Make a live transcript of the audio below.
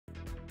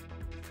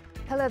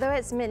Hello there,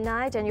 it's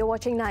midnight and you're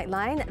watching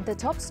Nightline. The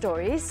top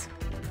stories.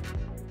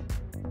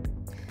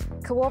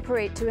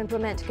 Cooperate to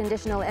implement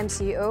conditional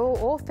MCO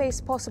or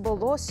face possible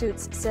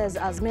lawsuits, says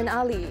Azmin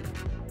Ali.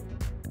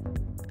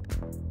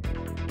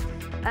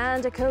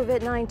 And a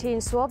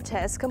COVID-19 swab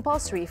test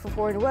compulsory for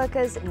foreign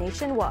workers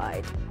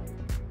nationwide.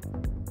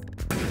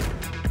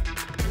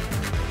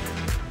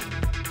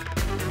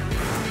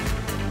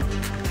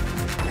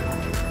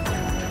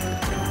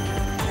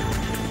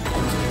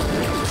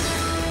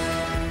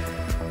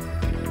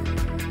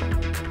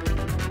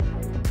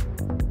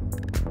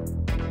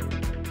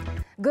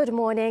 Good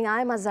morning,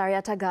 I'm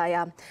Azaria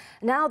Tagaya.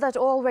 Now that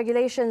all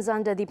regulations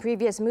under the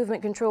previous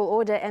Movement Control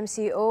Order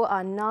MCO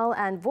are null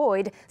and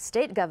void,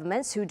 state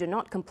governments who do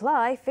not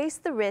comply face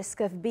the risk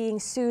of being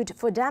sued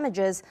for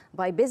damages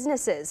by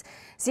businesses.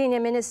 Senior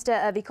Minister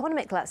of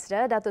Economic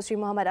Cluster, Datuk Sri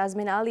Muhammad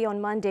Azmin Ali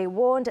on Monday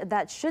warned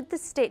that should the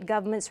state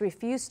governments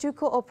refuse to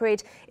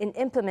cooperate in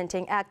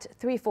implementing Act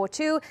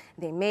 342,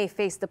 they may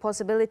face the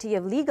possibility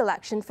of legal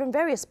action from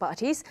various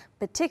parties,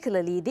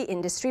 particularly the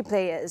industry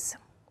players.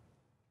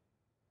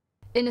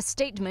 In a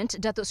statement,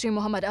 Datuk Sri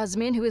Muhammad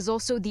Azmin, who is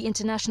also the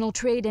International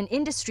Trade and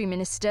Industry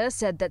Minister,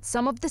 said that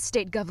some of the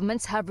state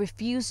governments have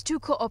refused to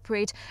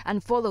cooperate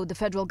and follow the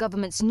federal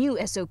government's new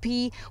SOP,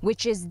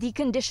 which is the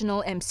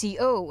conditional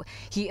MCO.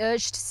 He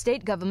urged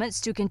state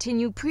governments to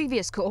continue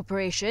previous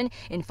cooperation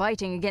in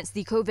fighting against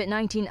the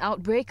COVID-19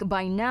 outbreak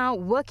by now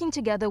working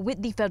together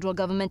with the federal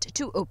government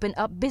to open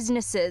up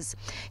businesses.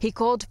 He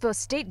called for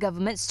state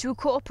governments to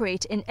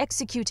cooperate in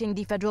executing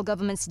the federal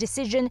government's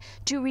decision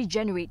to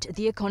regenerate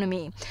the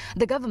economy.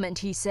 The government,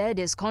 he said,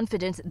 is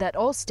confident that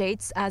all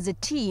states as a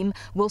team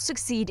will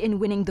succeed in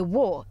winning the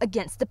war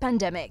against the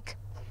pandemic.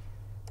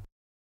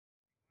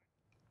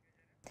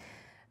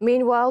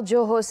 Meanwhile,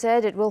 Johor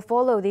said it will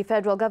follow the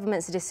federal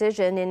government's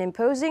decision in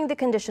imposing the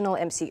conditional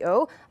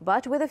MCO,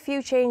 but with a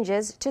few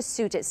changes to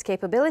suit its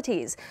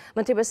capabilities.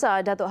 Menteri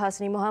Besar Datuk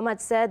Hasni Mohamad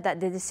said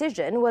that the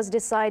decision was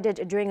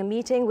decided during a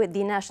meeting with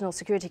the National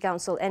Security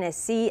Council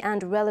NSC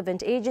and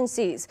relevant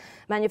agencies.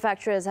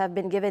 Manufacturers have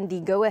been given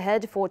the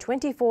go-ahead for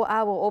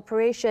 24-hour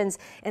operations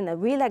in the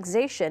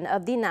relaxation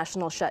of the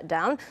national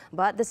shutdown,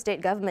 but the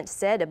state government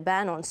said a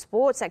ban on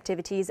sports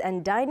activities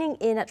and dining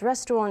in at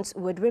restaurants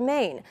would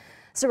remain.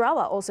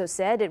 Sarawak also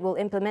said it will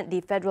implement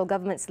the federal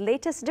government's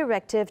latest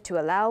directive to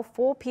allow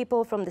 4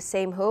 people from the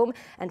same home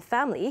and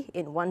family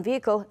in one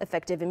vehicle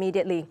effective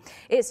immediately.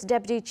 Its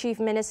Deputy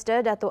Chief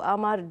Minister, Dato'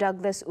 Amar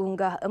Douglas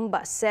Unggah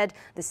Embas, said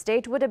the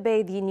state would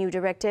obey the new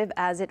directive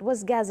as it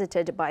was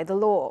gazetted by the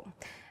law.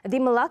 The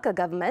Malacca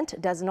government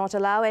does not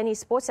allow any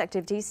sports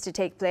activities to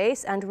take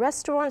place and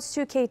restaurants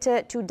to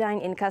cater to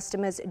dine-in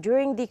customers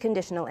during the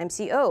conditional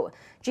MCO.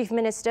 Chief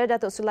Minister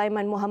Datuk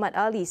Sulaiman Muhammad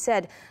Ali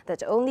said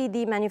that only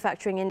the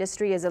manufacturing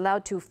industry is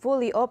allowed to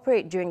fully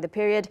operate during the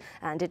period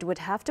and it would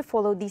have to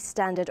follow the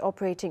standard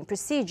operating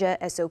procedure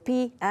SOP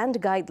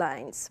and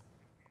guidelines.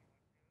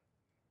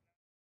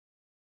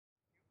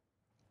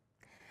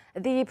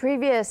 The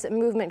previous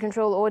Movement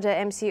Control Order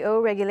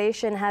MCO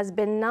regulation has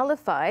been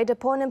nullified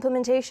upon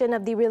implementation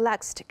of the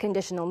relaxed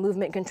Conditional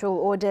Movement Control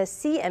Order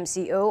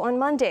CMCO on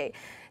Monday.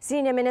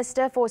 Senior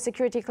Minister for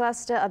Security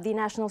Cluster of the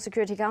National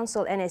Security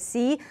Council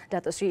NSC,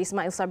 Datuk Sri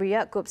Ismail Sabri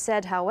Yaakob,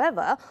 said,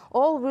 however,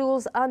 all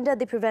rules under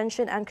the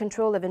Prevention and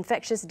Control of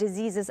Infectious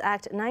Diseases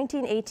Act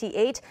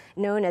 1988,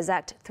 known as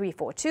Act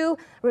 342,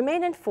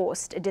 remain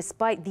enforced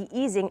despite the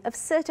easing of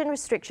certain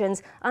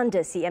restrictions under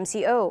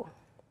CMCO.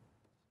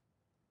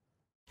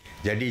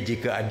 Jadi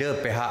jika ada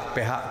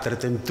pihak-pihak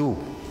tertentu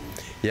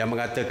yang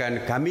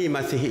mengatakan kami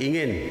masih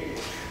ingin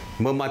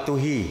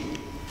mematuhi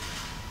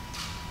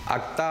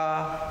akta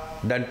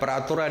dan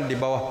peraturan di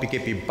bawah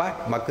PKP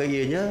 4, maka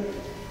ianya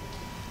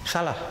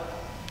salah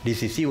di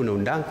sisi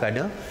undang-undang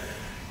kerana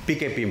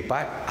PKP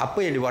 4, apa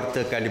yang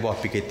diwartakan di bawah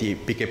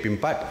PKP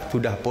 4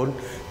 sudah pun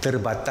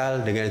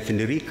terbatal dengan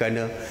sendiri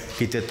kerana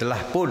kita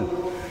telah pun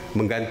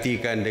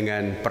menggantikan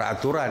dengan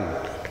peraturan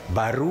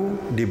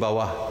baru di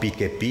bawah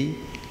PKP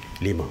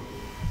 5.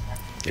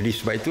 Jadi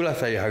sebab itulah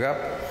saya harap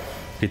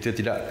kita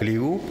tidak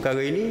keliru perkara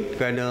ini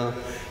kerana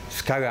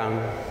sekarang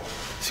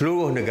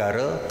seluruh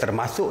negara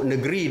termasuk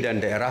negeri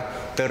dan daerah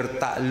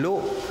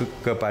tertakluk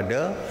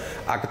kepada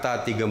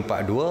Akta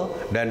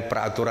 342 dan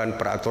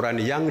peraturan-peraturan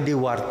yang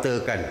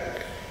diwartakan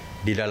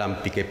di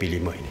dalam PKP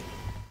 5 ini.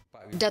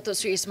 Datuk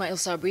Sri Ismail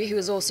Sabri, who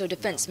is also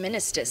Defence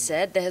Minister,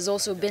 said there has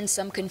also been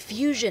some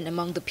confusion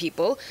among the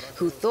people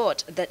who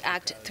thought that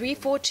Act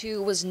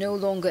 342 was no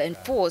longer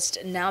enforced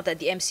now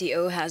that the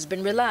MCO has been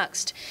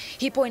relaxed.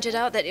 He pointed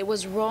out that it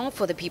was wrong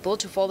for the people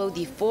to follow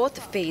the 4th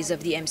phase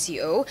of the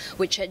MCO,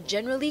 which had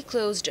generally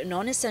closed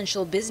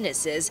non-essential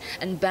businesses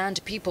and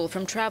banned people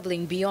from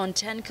travelling beyond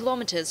 10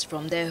 kilometres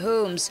from their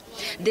homes.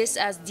 This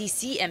as the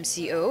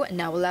CMCO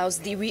now allows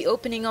the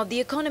reopening of the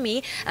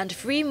economy and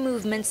free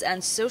movements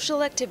and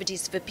social activities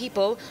activities for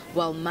people,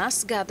 while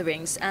mass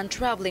gatherings and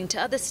travelling to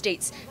other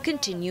states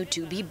continue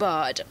to be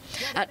barred.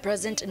 At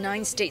present,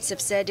 9 states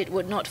have said it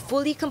would not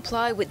fully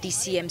comply with the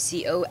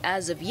CMCO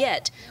as of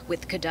yet,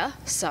 with Kedah,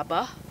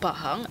 Sabah,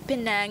 Pahang,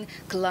 Penang,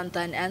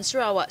 Kelantan and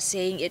Sarawak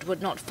saying it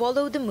would not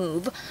follow the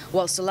move,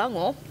 while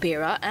Selangor,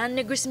 Perak and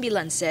Negeri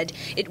Sembilan said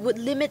it would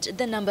limit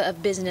the number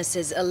of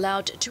businesses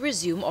allowed to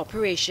resume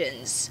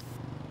operations.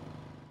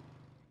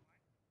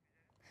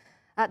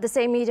 At the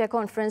same media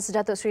conference,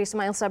 Datuk Seri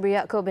Ismail Sabri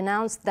Yaakob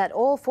announced that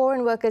all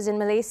foreign workers in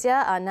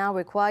Malaysia are now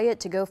required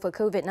to go for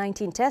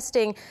COVID-19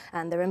 testing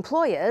and their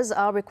employers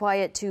are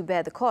required to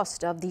bear the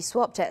cost of the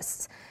swab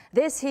tests.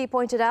 This, he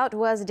pointed out,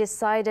 was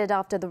decided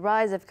after the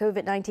rise of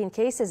COVID-19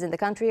 cases in the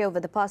country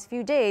over the past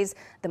few days,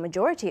 the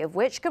majority of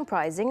which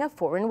comprising of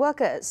foreign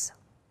workers.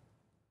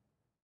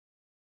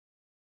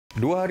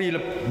 2 hari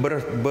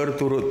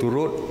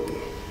berturut-turut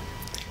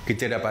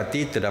kita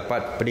dapati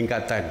terdapat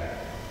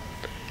peningkatan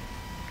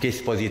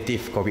kes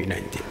positif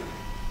COVID-19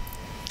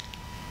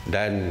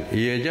 dan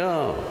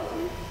ianya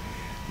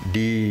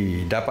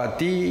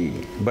didapati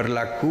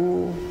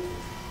berlaku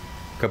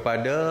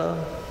kepada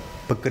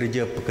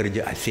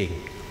pekerja-pekerja asing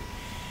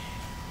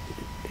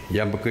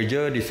yang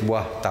bekerja di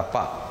sebuah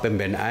tapak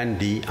pembinaan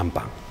di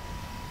Ampang.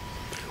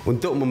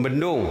 Untuk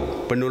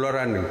membendung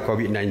penularan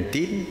COVID-19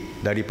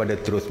 daripada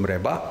terus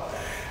merebak,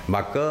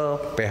 maka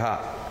pihak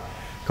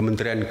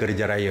Kementerian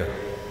Kerja Raya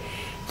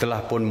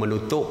telah pun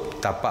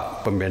menutup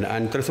tapak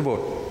pembinaan tersebut.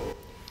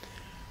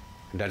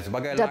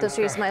 Datuk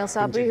Seri Ismail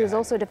Sabri, who is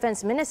also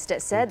Defence Minister,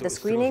 said the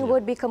screening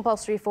would be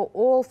compulsory for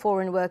all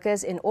foreign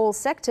workers in all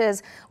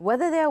sectors,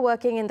 whether they are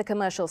working in the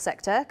commercial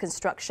sector,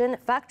 construction,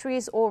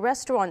 factories or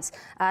restaurants,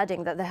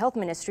 adding that the Health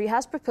Ministry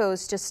has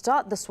proposed to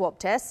start the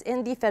swab tests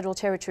in the Federal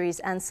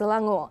Territories and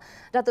Selangor.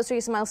 Datuk Seri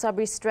Ismail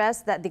Sabri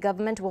stressed that the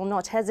government will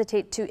not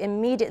hesitate to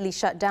immediately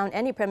shut down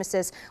any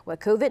premises where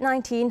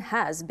COVID-19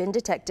 has been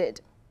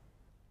detected.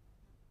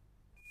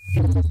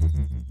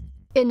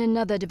 In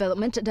another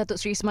development, Datuk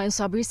Seri Ismail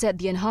Sabri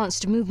said the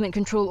Enhanced Movement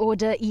Control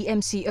Order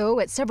EMCO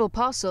at several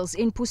parcels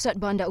in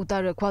Pusat Bandar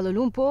Utara Kuala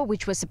Lumpur,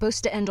 which was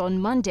supposed to end on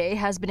Monday,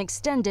 has been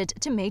extended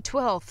to May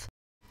 12th.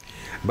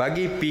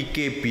 Bagi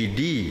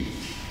PKPD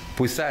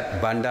Pusat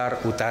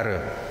Bandar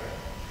Utara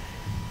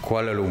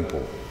Kuala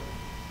Lumpur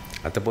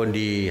ataupun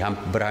di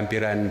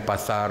berhampiran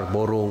Pasar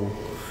Borong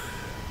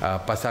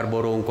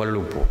Kuala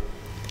Lumpur,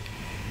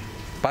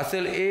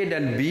 Pasal A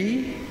dan B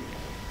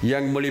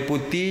yang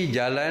meliputi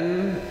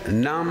Jalan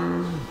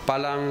 6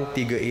 Palang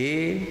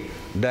 3A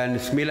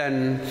dan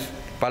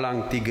 9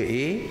 Palang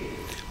 3A,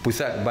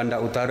 Pusat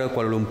Bandar Utara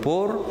Kuala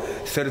Lumpur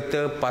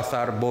serta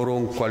Pasar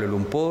Borong Kuala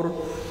Lumpur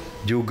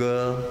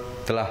juga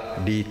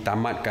telah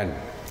ditamatkan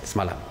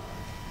semalam.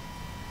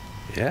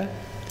 Ya.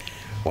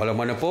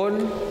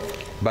 Walaupun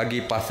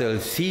bagi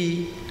pasal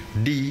C,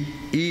 D,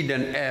 E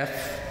dan F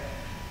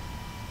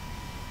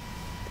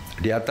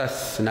di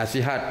atas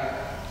nasihat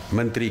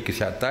Menteri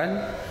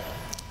Kesihatan,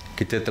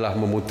 kita telah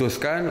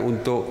memutuskan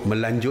untuk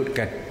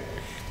melanjutkan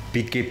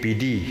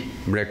PKPD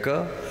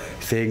mereka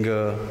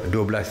sehingga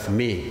 12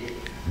 Mei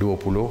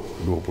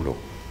 2020.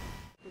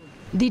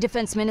 The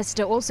Defence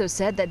Minister also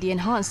said that the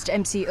enhanced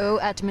MCO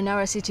at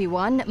Menara City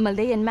 1,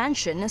 Malayan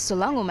Mansion,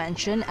 Selangor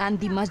Mansion and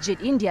the Masjid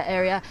India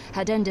area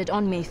had ended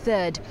on May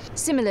 3rd.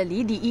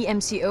 Similarly, the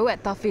EMCO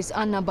at Tafiz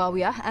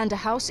An-Nabawiyah and a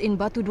house in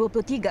Batu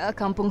 23,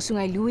 Kampung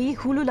Sungai Lui,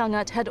 Hulu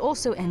Langat had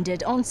also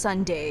ended on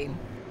Sunday.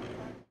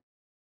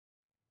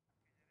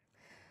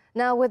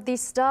 Now, with the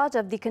start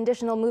of the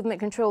Conditional Movement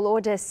Control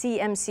Order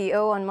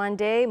CMCO on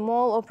Monday,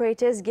 mall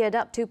operators geared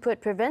up to put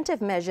preventive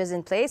measures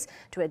in place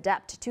to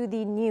adapt to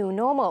the new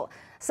normal.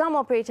 Some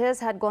operators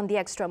had gone the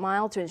extra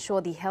mile to ensure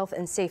the health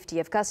and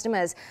safety of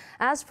customers.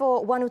 As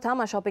for One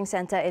Utama shopping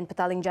centre in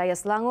Petaling Jaya,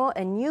 Selangor,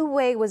 a new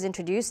way was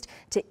introduced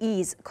to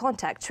ease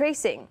contact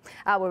tracing.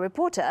 Our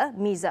reporter,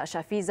 Miza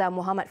Shafiza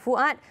Muhammad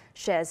Fuad,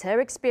 shares her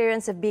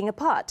experience of being a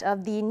part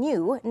of the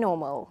new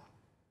normal.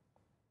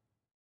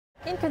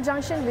 In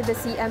conjunction with the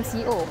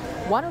CMCO,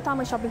 One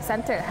Utama Shopping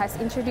Centre has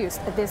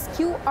introduced this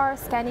QR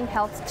scanning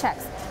health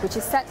checks, which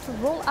is set to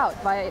roll out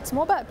via its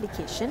mobile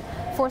application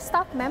for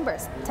staff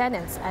members,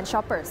 tenants and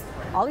shoppers.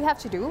 All you have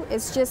to do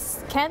is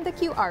just scan the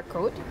QR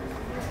code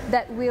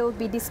that will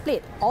be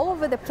displayed all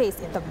over the place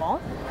in the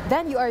mall.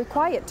 Then you are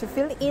required to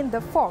fill in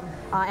the form,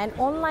 an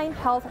online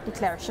health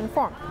declaration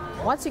form.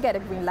 Once you get a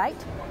green light,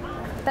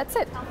 that's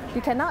it.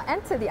 You can now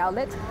enter the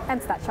outlet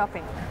and start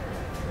shopping.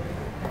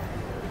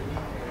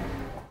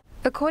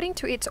 According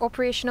to its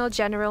Operational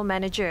General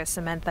Manager,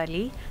 Samantha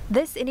Lee,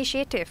 this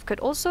initiative could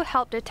also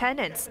help the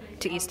tenants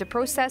to ease the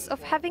process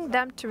of having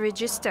them to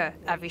register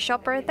every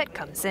shopper that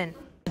comes in.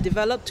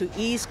 Developed to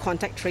ease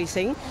contact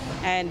tracing,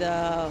 and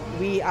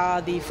we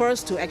are the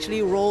first to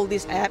actually roll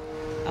this app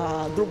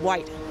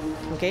group-wide,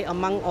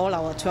 among all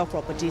our 12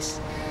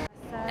 properties.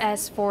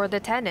 As for the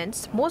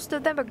tenants, most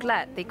of them are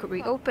glad they could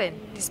reopen,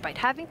 despite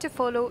having to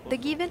follow the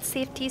given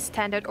safety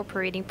standard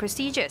operating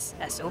procedures,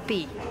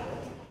 SOP.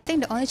 I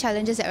think the only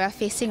challenges that we are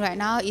facing right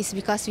now is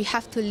because we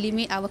have to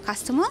limit our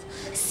customer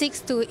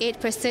 6 to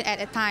 8% at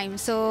a time.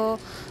 So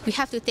we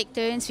have to take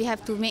turns, we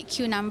have to make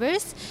queue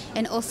numbers,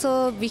 and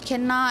also we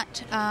cannot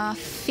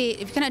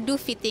do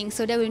fitting.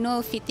 So there will be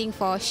no fitting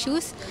for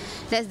shoes.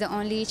 That's the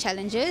only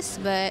challenges.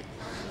 But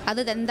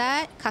other than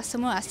that,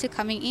 customers are still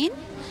coming in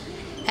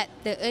at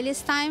the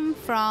earliest time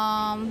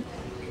from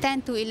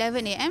 10 to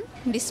 11 a.m.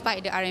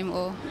 despite the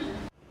RMO.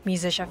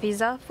 Miza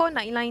Shafiza for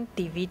Nightline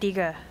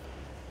TV3.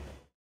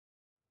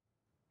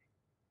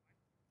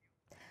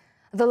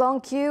 The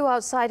long queue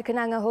outside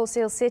Kenanga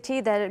Wholesale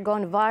City that had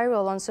gone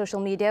viral on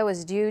social media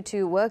was due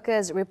to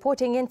workers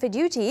reporting in for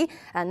duty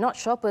and not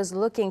shoppers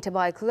looking to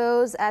buy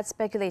clothes, as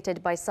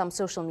speculated by some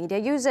social media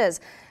users.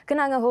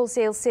 Kenanga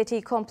Wholesale City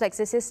Complex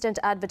Assistant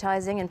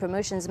Advertising and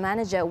Promotions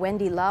Manager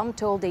Wendy Lam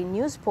told a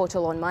news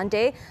portal on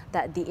Monday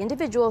that the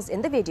individuals in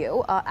the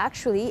video are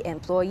actually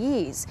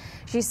employees.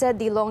 She said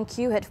the long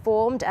queue had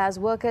formed as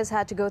workers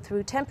had to go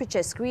through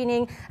temperature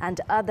screening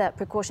and other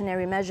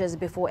precautionary measures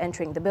before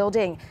entering the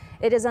building.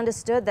 It is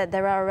understood that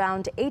there are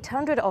around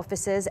 800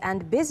 offices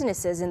and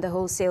businesses in the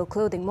wholesale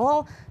clothing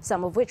mall,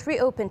 some of which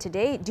reopened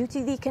today due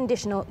to the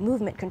conditional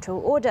movement control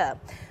order.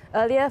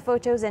 Earlier,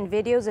 photos and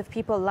videos of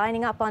people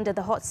lining up under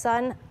the hot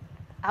sun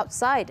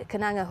outside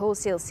Kenanga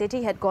Wholesale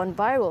City had gone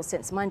viral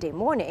since Monday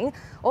morning,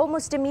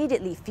 almost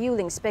immediately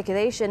fueling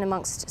speculation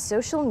amongst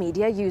social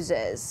media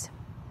users.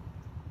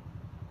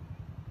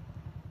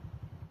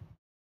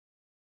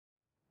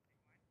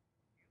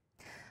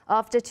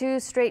 After 2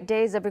 straight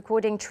days of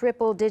recording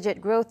triple-digit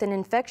growth in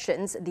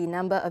infections, the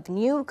number of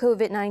new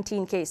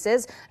COVID-19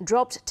 cases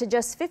dropped to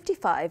just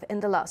 55 in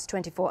the last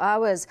 24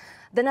 hours.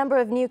 The number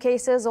of new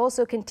cases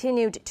also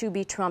continued to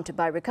be trumped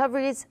by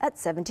recoveries at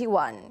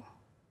 71.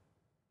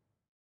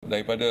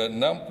 Daripada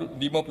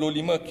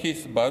 55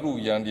 kes baru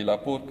yang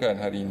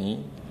dilaporkan hari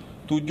ini,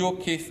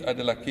 7 kes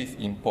adalah kes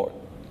import.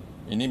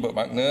 Ini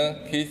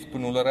bermakna kes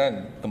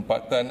penularan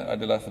tempatan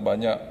adalah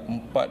sebanyak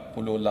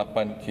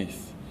 48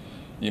 kes.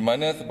 Di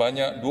mana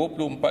sebanyak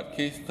 24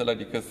 kes telah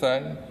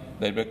dikesan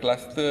daripada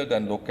kluster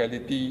dan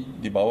lokaliti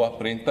di bawah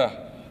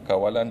perintah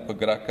kawalan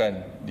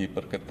pergerakan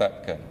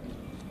diperketatkan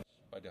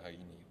pada hari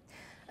ini.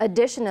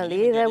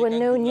 Additionally, there were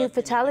no new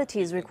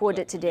fatalities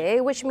recorded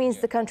today, which means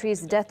the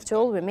country's death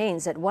toll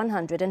remains at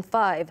 105.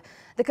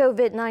 The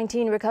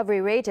COVID-19 recovery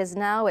rate is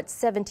now at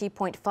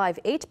 70.58%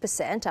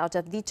 out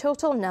of the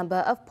total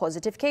number of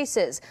positive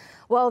cases,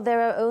 while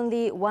there are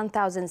only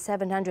 1,764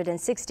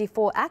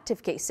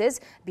 active cases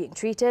being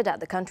treated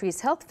at the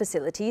country's health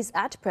facilities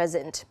at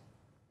present.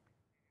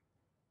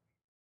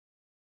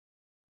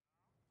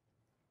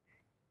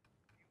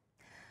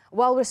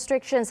 While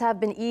restrictions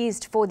have been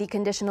eased for the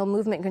Conditional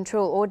Movement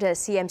Control Order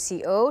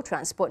CMCO,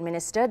 Transport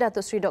Minister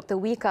Datuk Sri Dr.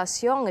 Wee Ka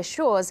Siong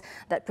assures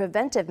that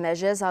preventive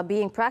measures are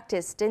being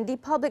practiced in the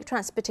public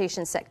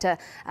transportation sector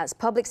as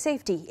public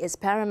safety is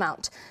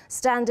paramount.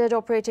 Standard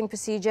operating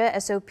procedure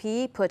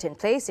SOP put in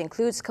place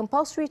includes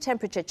compulsory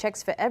temperature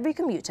checks for every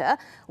commuter,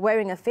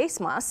 wearing a face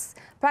mask,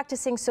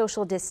 practicing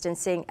social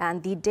distancing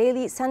and the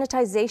daily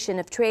sanitization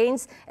of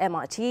trains,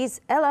 MRTs,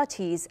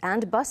 LRTs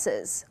and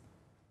buses.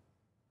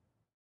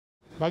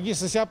 Bagi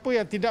sesiapa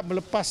yang tidak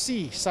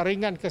melepasi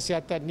saringan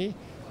kesihatan ini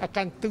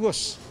akan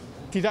terus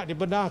tidak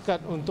dibenarkan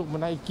untuk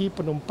menaiki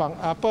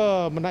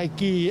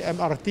menaiki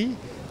MRT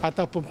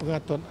ataupun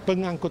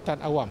pengangkutan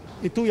awam.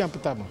 Itu yang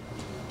pertama.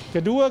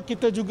 Kedua,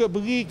 kita juga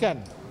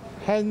berikan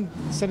hand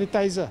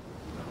sanitizer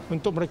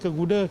untuk mereka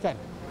gunakan.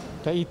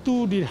 Dan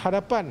itu di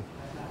hadapan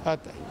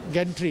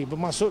gantry,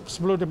 bermaksud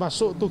sebelum dia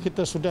masuk tu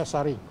kita sudah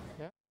saring.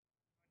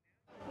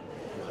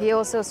 He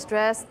also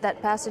stressed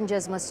that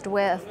passengers must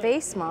wear a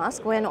face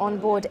mask when on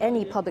board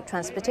any public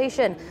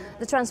transportation.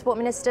 The Transport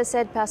Minister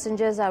said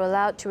passengers are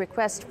allowed to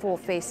request for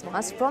face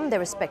masks from their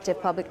respective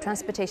public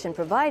transportation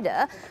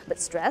provider, but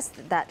stressed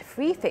that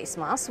free face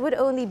masks would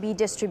only be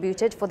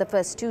distributed for the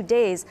first 2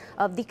 days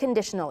of the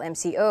conditional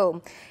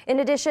MCO.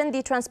 In addition,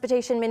 the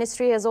Transportation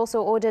Ministry has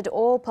also ordered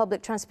all public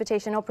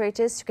transportation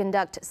operators to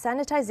conduct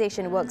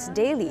sanitization works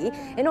daily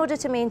in order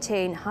to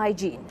maintain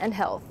hygiene and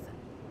health.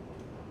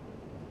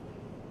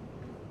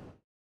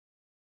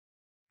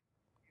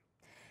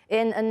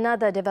 In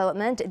another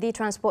development, the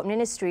Transport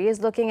Ministry is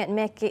looking at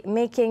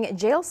making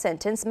jail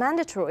sentence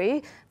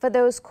mandatory for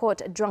those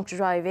caught drunk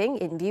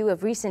driving in view of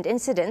recent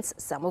incidents,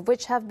 some of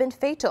which have been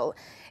fatal.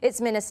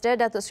 Its Minister,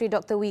 Datuk Sri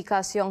Dr. Wee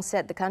Ka Siong,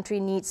 said the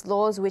country needs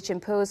laws which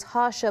impose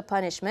harsher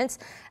punishments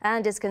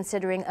and is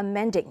considering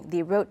amending the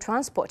Road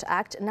Transport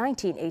Act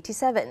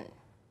 1987.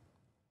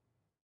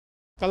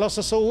 Kalau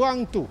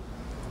seseorang tu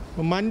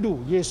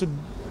memandu, dia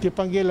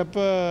panggil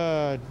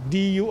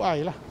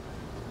DUI lah.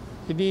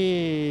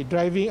 Ini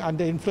driving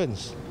under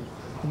influence.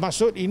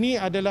 Maksud ini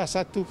adalah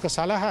satu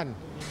kesalahan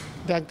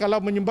dan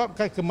kalau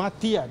menyebabkan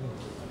kematian,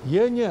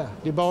 ianya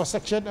di bawah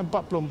Seksyen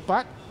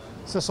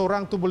 44,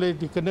 seseorang tu boleh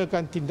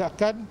dikenakan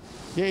tindakan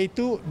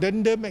iaitu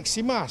denda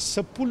maksima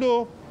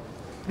 10,000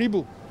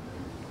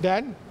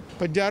 dan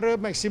penjara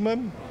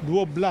maksimum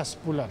 12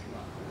 bulan.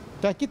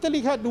 Dan kita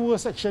lihat dua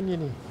seksyen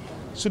ini.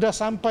 Sudah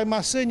sampai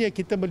masanya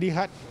kita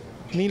melihat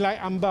nilai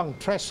ambang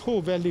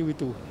threshold value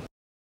itu.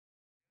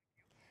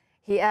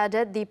 He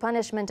added the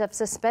punishment of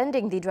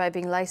suspending the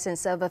driving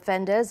license of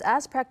offenders,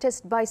 as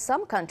practiced by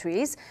some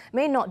countries,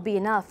 may not be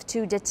enough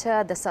to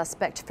deter the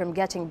suspect from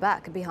getting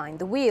back behind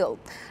the wheel.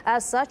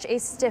 As such, a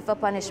stiffer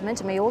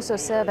punishment may also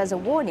serve as a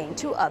warning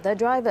to other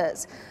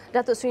drivers.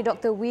 Datuk Sri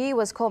Dr. Wee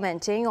was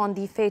commenting on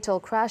the fatal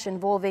crash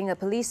involving a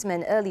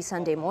policeman early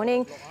Sunday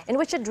morning, in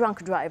which a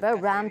drunk driver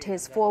rammed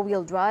his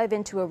four-wheel drive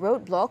into a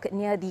roadblock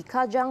near the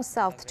Kajang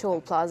South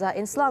Toll Plaza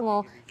in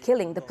Selangor,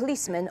 killing the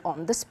policeman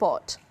on the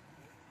spot.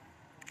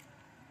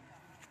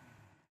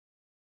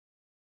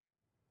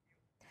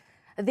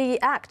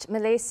 The act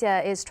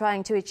Malaysia is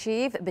trying to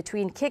achieve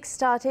between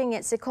kick-starting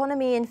its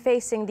economy in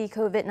facing the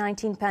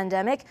COVID-19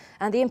 pandemic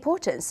and the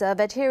importance of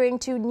adhering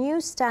to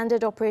new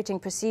standard operating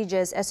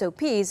procedures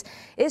 (SOPs)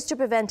 is to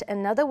prevent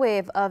another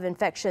wave of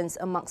infections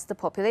amongst the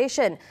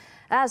population.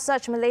 As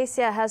such,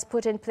 Malaysia has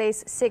put in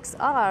place 6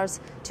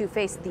 Rs to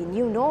face the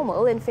new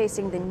normal in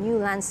facing the new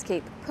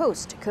landscape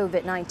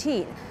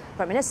post-COVID-19.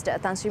 Prime Minister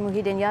Tan Sri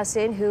Muhyiddin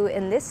Yassin, who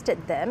enlisted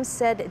them,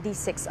 said the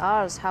 6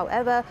 Rs,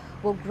 however,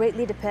 will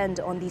greatly depend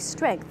on the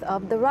strength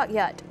of the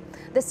Rakyat.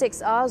 The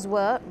 6 Rs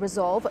were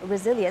resolve,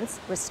 resilience,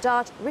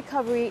 restart,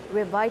 recovery,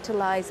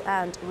 revitalise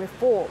and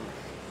reform.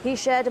 He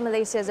shared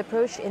Malaysia's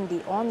approach in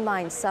the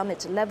online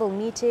summit-level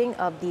meeting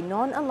of the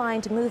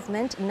Non-Aligned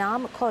Movement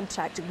NAM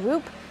Contact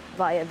Group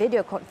via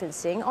video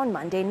conferencing on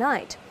Monday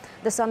night.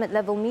 The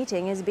summit-level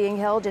meeting is being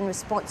held in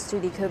response to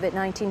the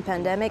COVID-19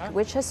 pandemic,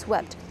 which has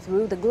swept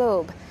through the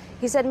globe.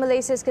 He said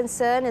Malaysia's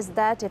concern is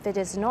that if it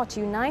is not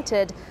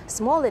united,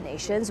 smaller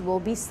nations will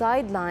be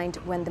sidelined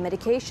when the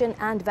medication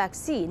and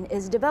vaccine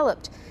is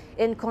developed.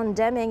 In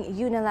condemning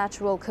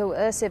unilateral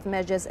coercive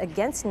measures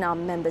against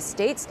NAM member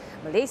states,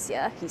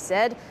 Malaysia, he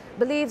said,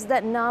 believes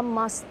that NAM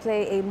must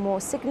play a more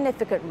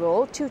significant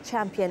role to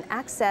champion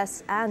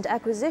access and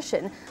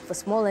acquisition for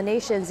smaller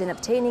nations in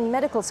obtaining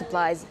medical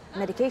supplies,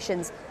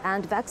 medications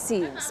and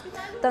vaccines.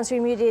 Tan Sri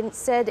Muhyiddin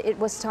said it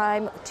was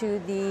time to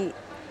the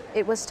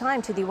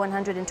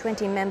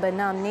 120-member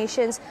NAM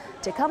nations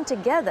to come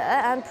together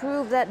and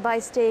prove that by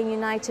staying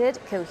united,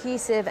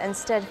 cohesive and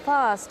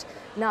steadfast,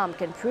 NAM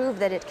can prove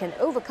that it can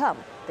overcome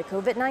the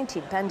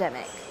COVID-19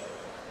 pandemic.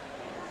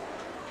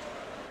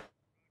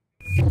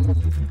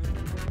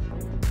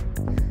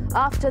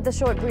 After the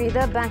short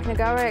breather, Bank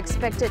Negara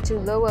expected to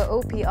lower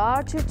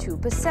OPR to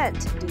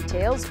 2%.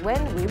 Details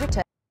when we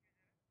return.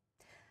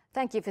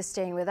 Thank you for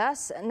staying with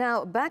us.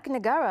 Now, Bank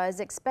Negara is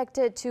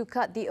expected to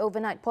cut the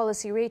overnight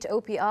policy rate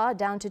OPR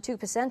down to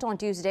 2% on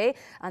Tuesday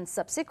and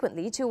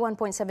subsequently to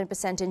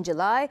 1.7% in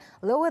July,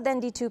 lower than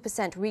the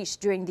 2%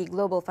 reached during the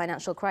global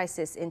financial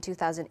crisis in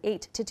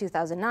 2008 to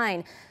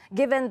 2009.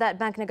 Given that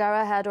Bank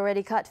Negara had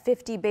already cut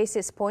 50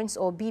 basis points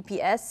or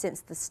BPS since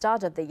the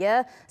start of the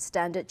year,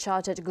 Standard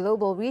Chartered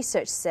Global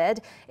Research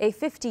said a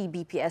 50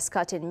 BPS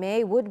cut in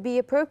May would be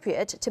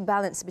appropriate to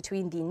balance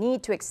between the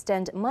need to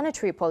extend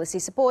monetary policy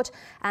support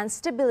and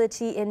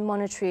stability in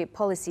monetary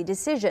policy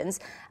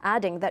decisions,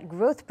 adding that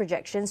growth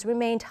projections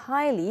remained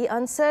highly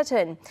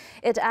uncertain.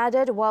 It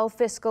added while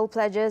fiscal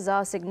pledges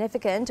are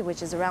significant,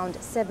 which is around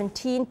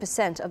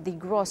 17% of the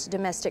gross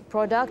domestic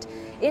product,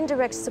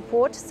 indirect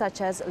support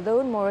such as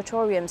loan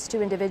moratoriums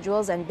to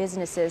individuals and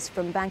businesses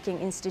from banking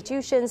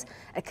institutions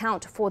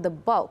account for the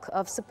bulk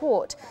of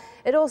support.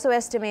 It also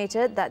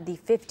estimated that the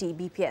 50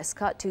 BPS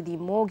cut to the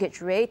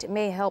mortgage rate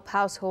may help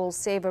households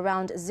save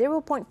around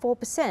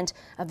 0.4%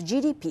 of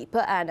GDP per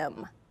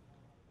annum.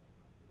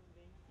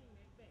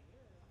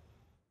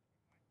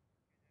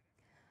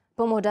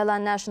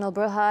 Pemodalan Nasional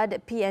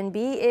Berhad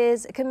 (PNB)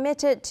 is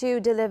committed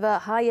to deliver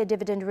higher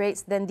dividend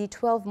rates than the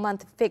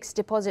 12-month fixed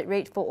deposit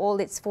rate for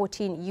all its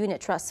 14 unit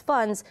trust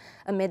funds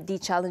amid the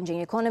challenging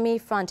economy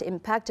front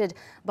impacted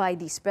by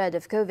the spread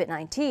of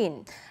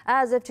COVID-19.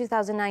 As of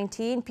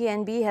 2019,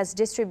 PNB has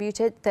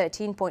distributed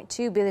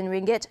 13.2 billion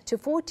ringgit to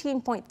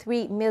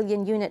 14.3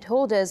 million unit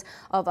holders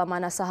of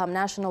Amanah Saham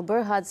Nasional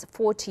Berhad's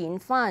 14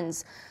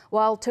 funds,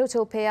 while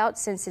total payout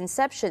since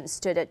inception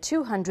stood at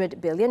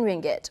 200 billion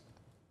ringgit.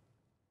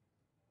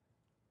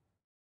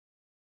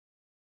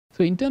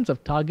 So in terms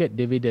of target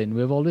dividend,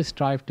 we've always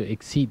strived to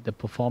exceed the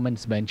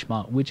performance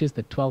benchmark, which is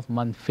the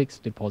 12-month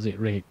fixed deposit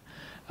rate.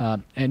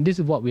 And this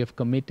is what we have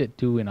committed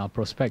to in our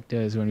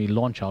prospectus when we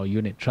launch our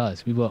unit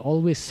trust. We were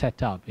always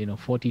set up,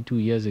 42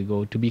 years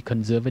ago to be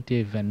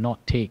conservative and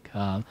not take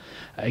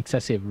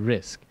excessive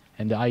risk.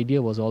 And the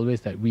idea was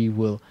always that we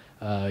will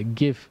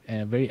give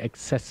a very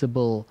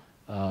accessible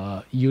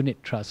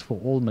unit trust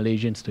for all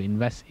Malaysians to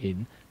invest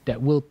in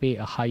that will pay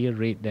a higher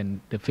rate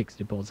than the fixed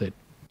deposit.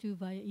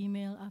 Via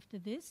email after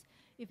this.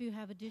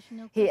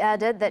 He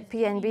added that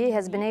PNB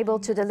has been able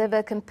to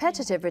deliver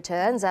competitive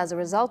returns as a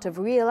result of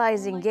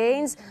realizing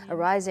gains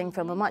arising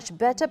from a much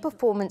better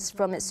performance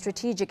from its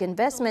strategic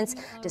investments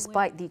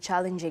despite the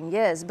challenging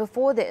years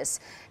before this.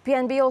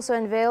 PNB also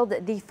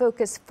unveiled the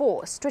Focus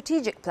 4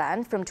 strategic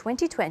plan from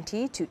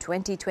 2020 to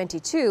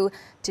 2022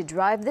 to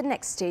drive the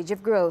next stage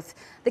of growth.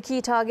 The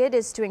key target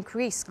is to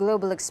increase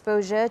global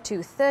exposure to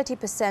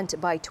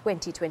 30% by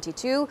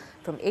 2022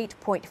 from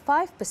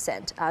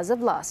 8.5% as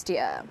of last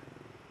year.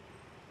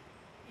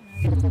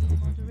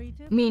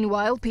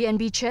 Meanwhile,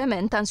 PNB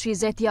Chairman Tan Sri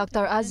Zeti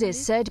Akhtar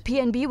Aziz said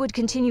PNB would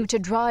continue to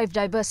drive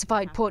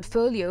diversified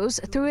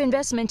portfolios through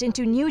investment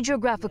into new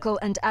geographical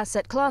and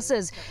asset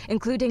classes,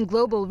 including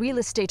global real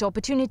estate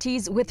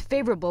opportunities with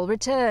favourable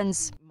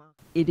returns.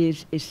 It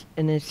is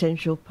an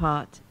essential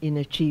part in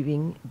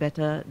achieving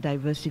better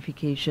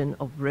diversification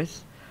of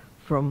risk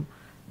from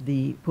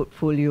the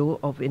portfolio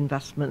of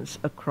investments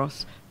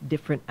across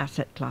different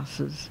asset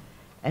classes.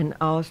 And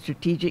our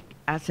strategic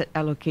asset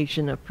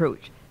allocation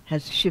approach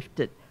has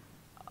shifted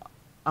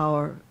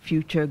our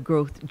future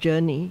growth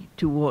journey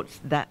towards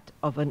that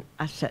of an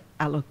asset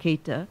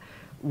allocator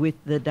with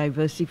the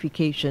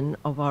diversification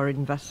of our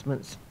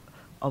investments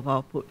of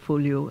our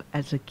portfolio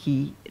as a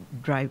key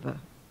driver.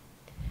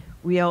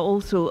 We are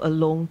also a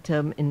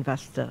long-term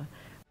investor.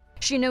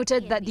 She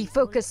noted that the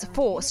Focus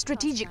 4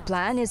 strategic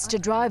plan is to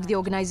drive the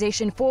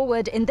organisation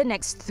forward in the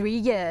next 3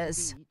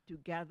 years.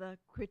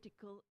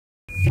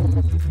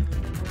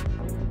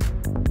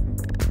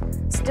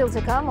 Still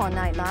to come on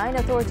Nightline,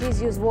 authorities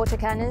use water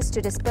cannons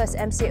to disperse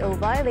MCO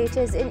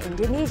violators in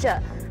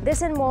Indonesia.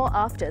 This and more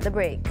after the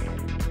break.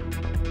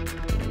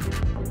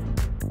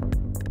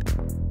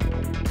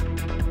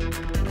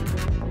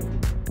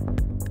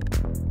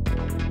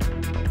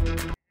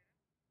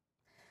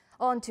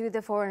 On to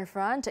the foreign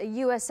front,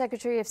 U.S.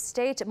 Secretary of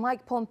State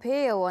Mike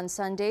Pompeo on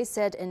Sunday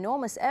said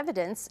enormous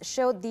evidence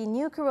showed the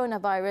new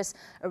coronavirus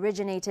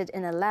originated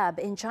in a lab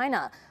in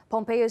China.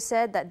 Pompeo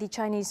said that the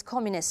Chinese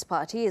Communist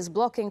Party is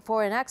blocking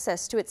foreign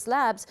access to its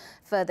labs,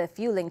 further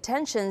fueling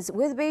tensions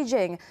with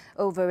Beijing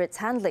over its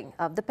handling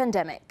of the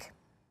pandemic.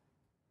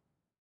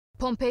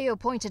 Pompeo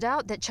pointed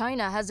out that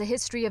China has a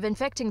history of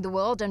infecting the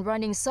world and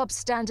running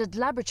substandard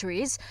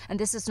laboratories, and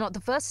this is not the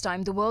first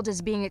time the world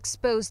is being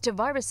exposed to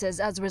viruses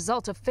as a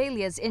result of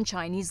failures in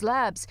Chinese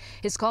labs.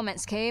 His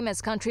comments came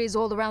as countries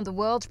all around the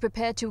world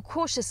prepare to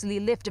cautiously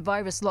lift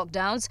virus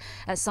lockdowns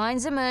as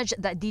signs emerge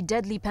that the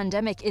deadly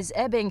pandemic is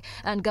ebbing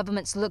and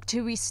governments look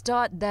to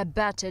restart their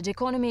battered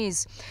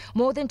economies.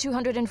 More than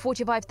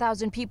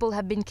 245,000 people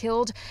have been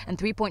killed and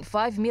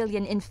 3.5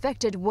 million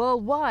infected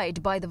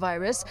worldwide by the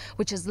virus,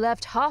 which has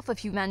left half of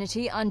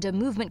humanity under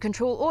movement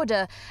control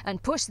order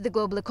and pushed the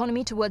global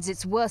economy towards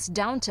its worst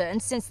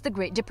downturn since the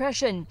Great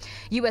Depression.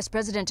 US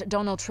President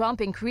Donald Trump,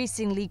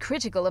 increasingly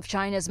critical of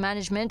China's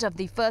management of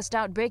the first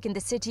outbreak in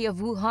the city of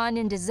Wuhan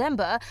in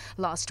December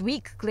last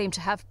week, claimed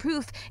to have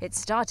proof it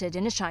started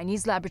in a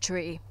Chinese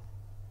laboratory.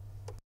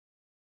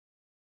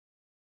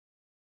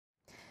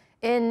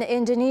 In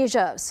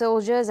Indonesia,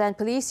 soldiers and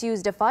police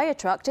used a fire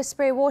truck to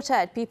spray water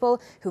at people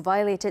who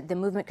violated the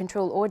movement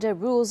control order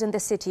rules in the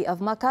city of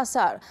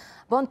Makassar.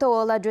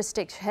 Bontoala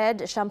District Head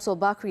Shamsul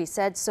Bakri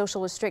said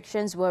social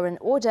restrictions were in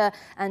order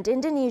and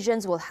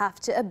Indonesians will have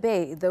to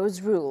obey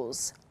those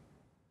rules.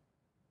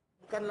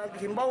 Bukan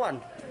lagi himbauan,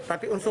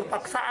 tapi unsur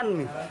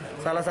paksaan nih.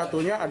 Salah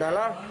satunya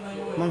adalah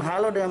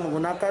menghalau dengan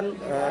menggunakan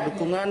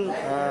dukungan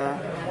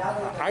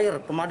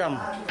air pemadam.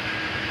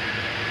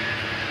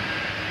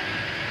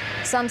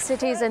 Some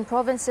cities and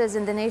provinces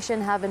in the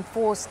nation have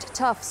enforced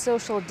tough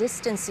social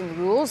distancing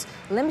rules,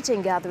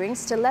 limiting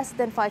gatherings to less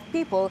than 5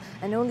 people,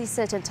 and only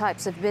certain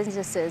types of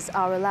businesses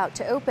are allowed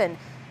to open.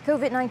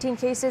 COVID-19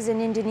 cases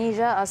in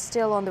Indonesia are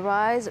still on the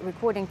rise,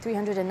 recording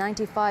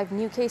 395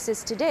 new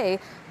cases today,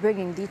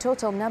 bringing the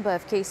total number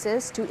of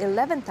cases to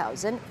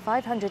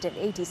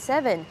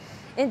 11,587.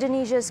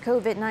 Indonesia's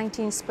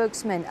COVID-19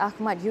 spokesman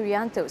Ahmad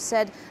Yuryanto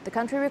said the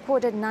country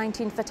recorded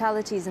 19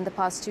 fatalities in the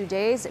past 2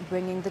 days,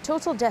 bringing the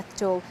total death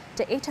toll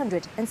to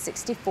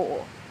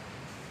 864.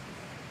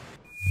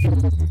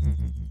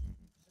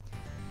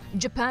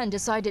 Japan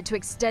decided to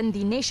extend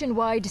the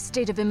nationwide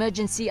state of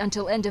emergency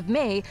until end of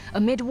May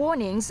amid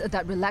warnings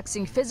that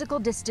relaxing physical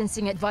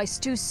distancing advice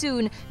too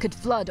soon could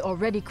flood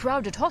already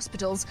crowded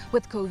hospitals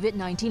with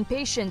COVID-19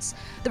 patients.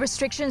 The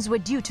restrictions were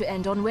due to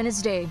end on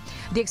Wednesday.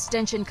 The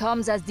extension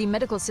comes as the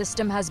medical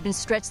system has been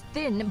stretched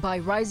thin by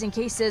rising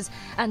cases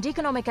and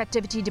economic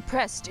activity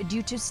depressed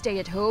due to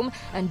stay-at-home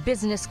and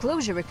business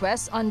closure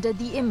requests under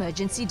the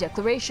emergency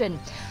declaration.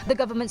 The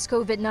government's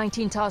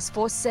COVID-19 task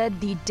force said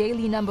the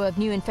daily number of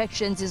new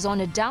infections is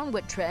on a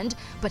downward trend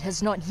but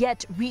has not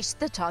yet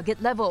reached the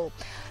target level.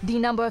 The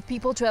number of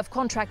people to have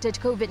contracted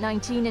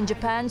COVID-19 in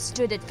Japan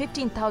stood at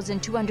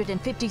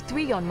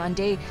 15,253 on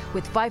Monday,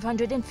 with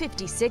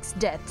 556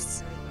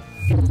 deaths.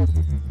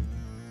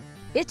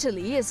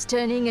 Italy is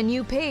turning a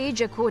new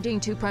page, according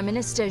to Prime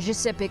Minister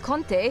Giuseppe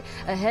Conte,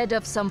 ahead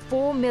of some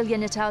 4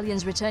 million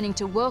Italians returning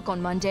to work on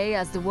Monday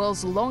as the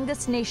world's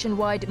longest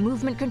nationwide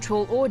movement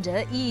control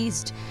order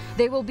eased.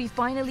 They will be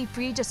finally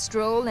free to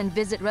stroll and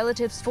visit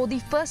relatives for the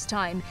first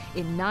time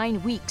in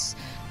 9 weeks.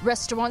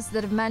 Restaurants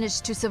that have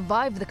managed to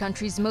survive the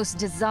country's most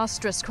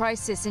disastrous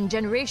crisis in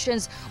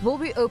generations will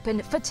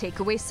reopen for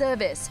takeaway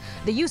service.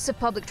 The use of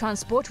public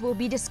transport will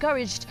be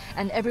discouraged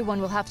and everyone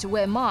will have to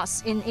wear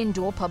masks in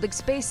indoor public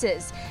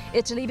spaces.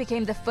 Italy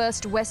became the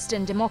first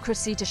Western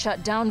democracy to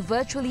shut down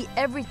virtually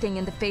everything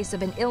in the face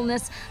of an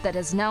illness that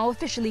has now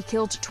officially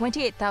killed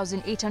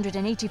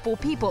 28,884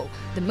 people,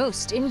 the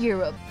most in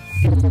Europe.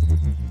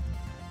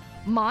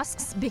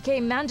 Masks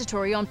became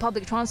mandatory on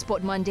public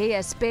transport Monday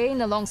as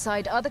Spain,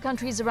 alongside other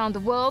countries around the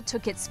world,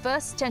 took its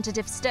first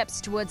tentative steps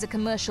towards a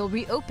commercial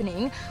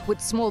reopening, with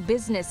small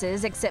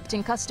businesses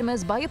accepting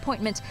customers by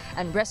appointment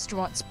and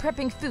restaurants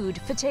prepping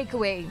food for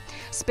takeaway.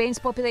 Spain's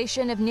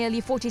population of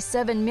nearly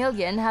 47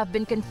 million have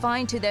been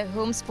confined to their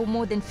homes for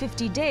more than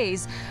 50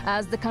 days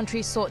as the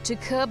country sought to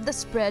curb the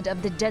spread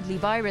of the deadly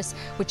virus,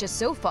 which has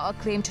so far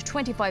claimed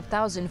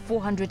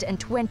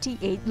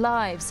 25,428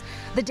 lives.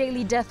 The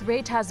daily death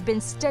rate has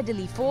been steadily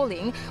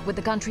falling, with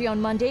the country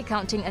on Monday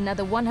counting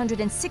another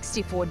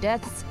 164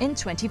 deaths in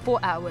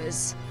 24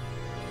 hours.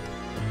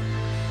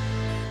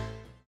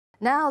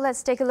 Now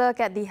let's take a look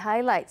at the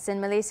highlights in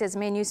Malaysia's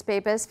main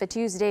newspapers for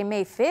Tuesday,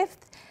 May 5th.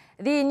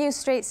 The New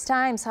Straits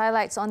Times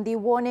highlights on the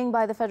warning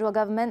by the federal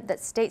government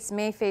that states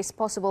may face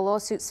possible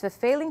lawsuits for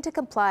failing to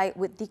comply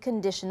with the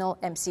conditional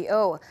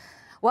MCO.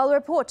 While a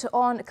report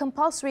on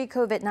compulsory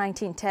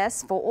COVID-19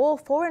 tests for all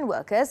foreign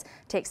workers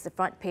takes the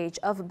front page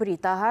of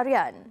Berita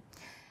Harian.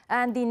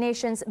 And the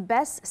nation's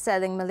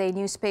best-selling Malay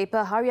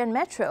newspaper, Harian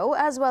Metro,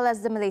 as well as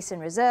the Malaysian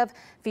Reserve,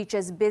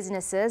 features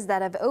businesses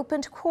that have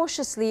opened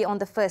cautiously on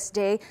the first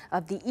day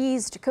of the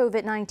eased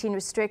COVID-19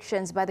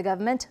 restrictions by the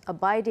government,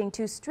 abiding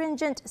to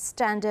stringent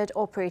standard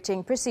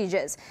operating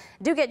procedures.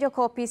 Do get your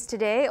copies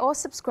today or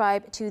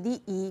subscribe to the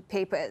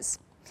e-papers.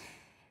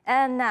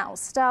 And now,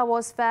 Star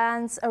Wars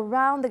fans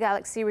around the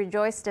galaxy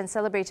rejoiced and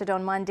celebrated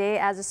on Monday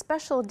as a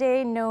special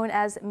day known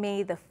as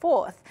May the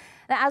 4th.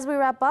 Now, as we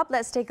wrap up,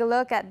 let's take a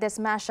look at this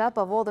mashup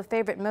of all the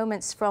favorite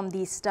moments from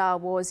the Star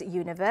Wars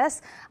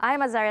universe.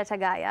 I'm Azaria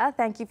Tagaya.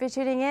 Thank you for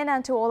tuning in,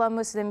 and to all our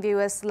Muslim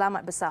viewers,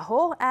 Selamat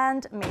Bersahur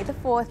and May the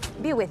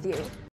 4th be with you.